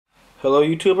Hello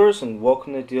YouTubers and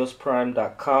welcome to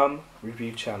dealsprime.com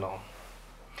review channel.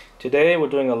 Today we're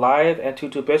doing a live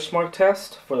antutu benchmark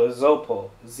test for the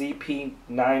Zopo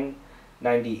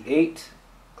ZP998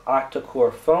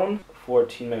 octa-core phone.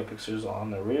 14 megapixels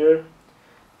on the rear.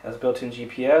 Has built-in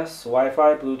GPS,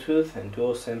 Wi-Fi, Bluetooth, and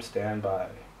dual SIM standby.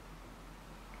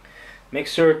 Make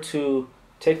sure to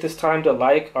take this time to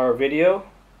like our video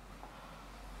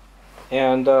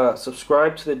and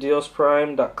subscribe to the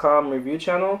dealsprime.com review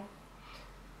channel.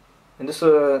 And just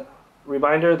a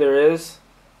reminder, there is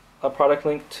a product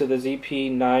link to the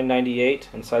ZP998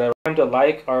 inside of time to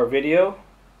like our video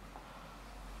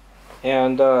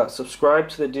and subscribe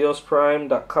to the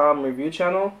dealsprime.com review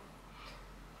channel.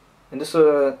 And just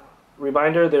a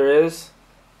reminder, there is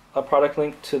a product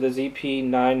link to the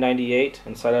ZP998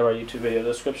 inside of our YouTube video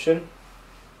description.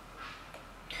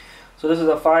 So this is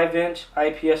a 5-inch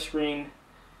IPS screen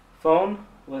phone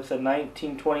with a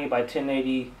 1920 by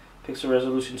 1080 pixel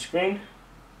resolution screen.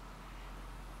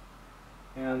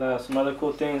 And some other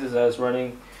cool things is that it's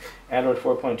running Android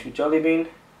 4.2 Jelly Bean.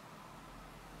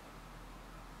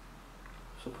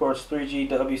 Supports 3G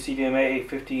WCDMA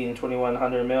 850 and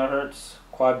 2100 MHz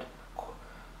quad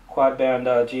band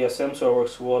GSM, so it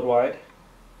works worldwide.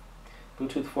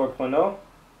 Bluetooth 4.0.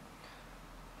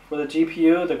 For the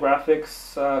GPU, the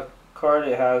graphics card,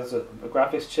 it has a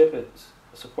graphics chip. It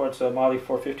supports a Mali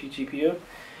 450 GPU.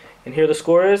 And here the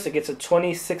score is. It gets a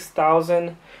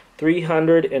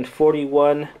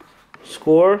 26,341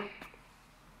 score.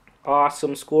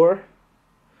 Awesome score.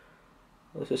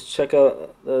 Let's just check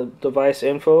out the device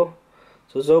info.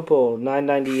 So Zopo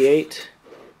 998.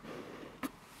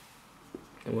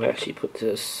 And we'll actually put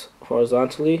this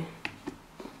horizontally.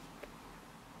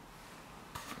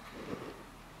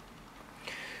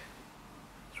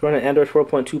 It's running Android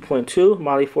 4.2.2,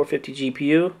 Mali 450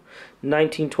 GPU,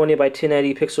 1920 by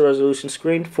 1080 pixel resolution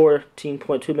screen,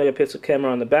 14.2 megapixel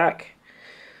camera on the back,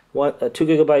 2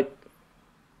 gigabyte,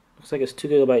 looks like it's 2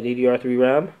 gigabyte DDR3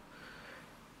 RAM,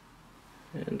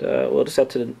 and we'll just have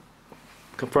to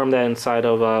confirm that inside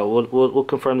of we'll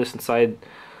confirm this inside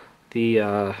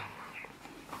the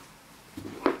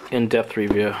in-depth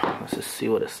review. Let's just see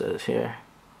what it says here.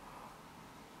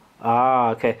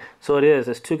 Okay, so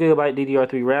it's 2 gigabyte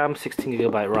DDR3 RAM, 16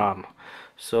 gigabyte ROM.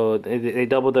 So they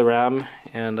doubled the RAM,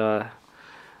 and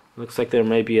looks like there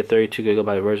may be a 32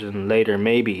 gigabyte version later,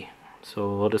 maybe.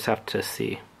 So we'll just have to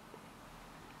see.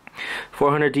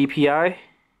 400 DPI,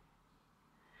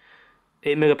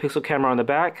 8 megapixel camera on the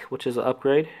back, which is an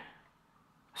upgrade.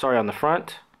 Sorry, on the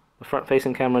front. The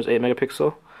front-facing camera is 8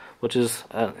 megapixel, which is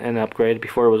an upgrade.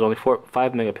 Before it was only 5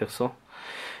 megapixel.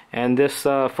 And this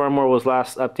firmware was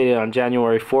last updated on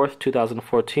January 4th,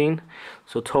 2014.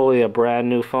 So totally a brand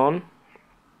new phone.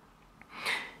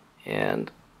 And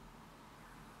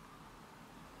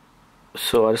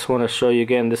so I just want to show you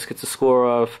again, this gets a score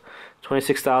of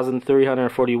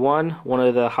 26,341, one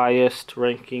of the highest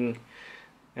ranking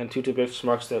antutu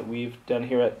benchmarks that we've done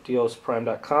here at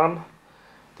dealsprime.com. I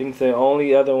think the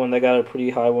only other one that got a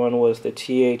pretty high one was the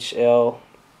THL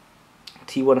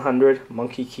T100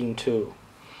 Monkey King 2.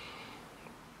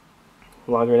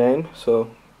 Longer name.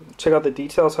 So check out the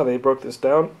details, how they broke this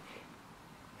down.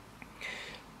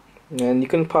 And you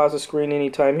can pause the screen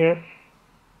anytime here.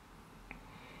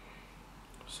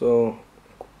 So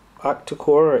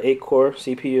octa-core or 8-core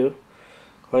CPU,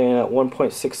 running at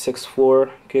 1.664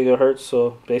 gigahertz,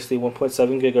 so basically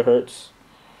 1.7 gigahertz.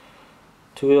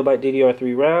 2 gigabyte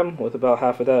DDR3 RAM with about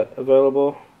half of that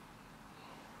available.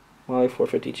 Mali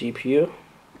 450 GPU.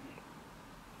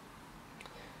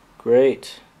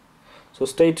 Great. So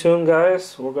stay tuned,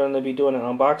 guys. We're going to be doing an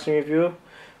unboxing review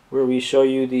where we show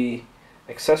you the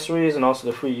accessories and also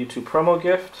the free YouTube promo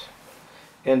gift.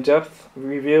 In-depth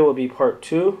review will be part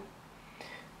 2,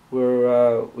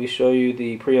 where we show you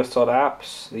the pre-installed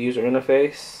apps, the user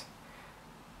interface,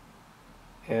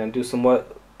 and do some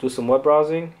web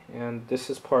browsing. And this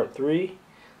is part 3,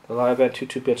 the live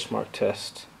antutu benchmark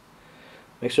test.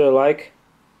 Make sure to like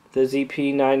the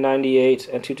ZP998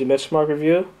 antutu benchmark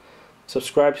review.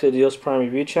 Subscribe to the Deals Prime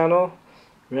review channel.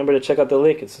 Remember to check out the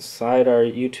link. It's inside our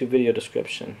YouTube video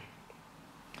description.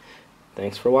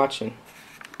 Thanks for watching.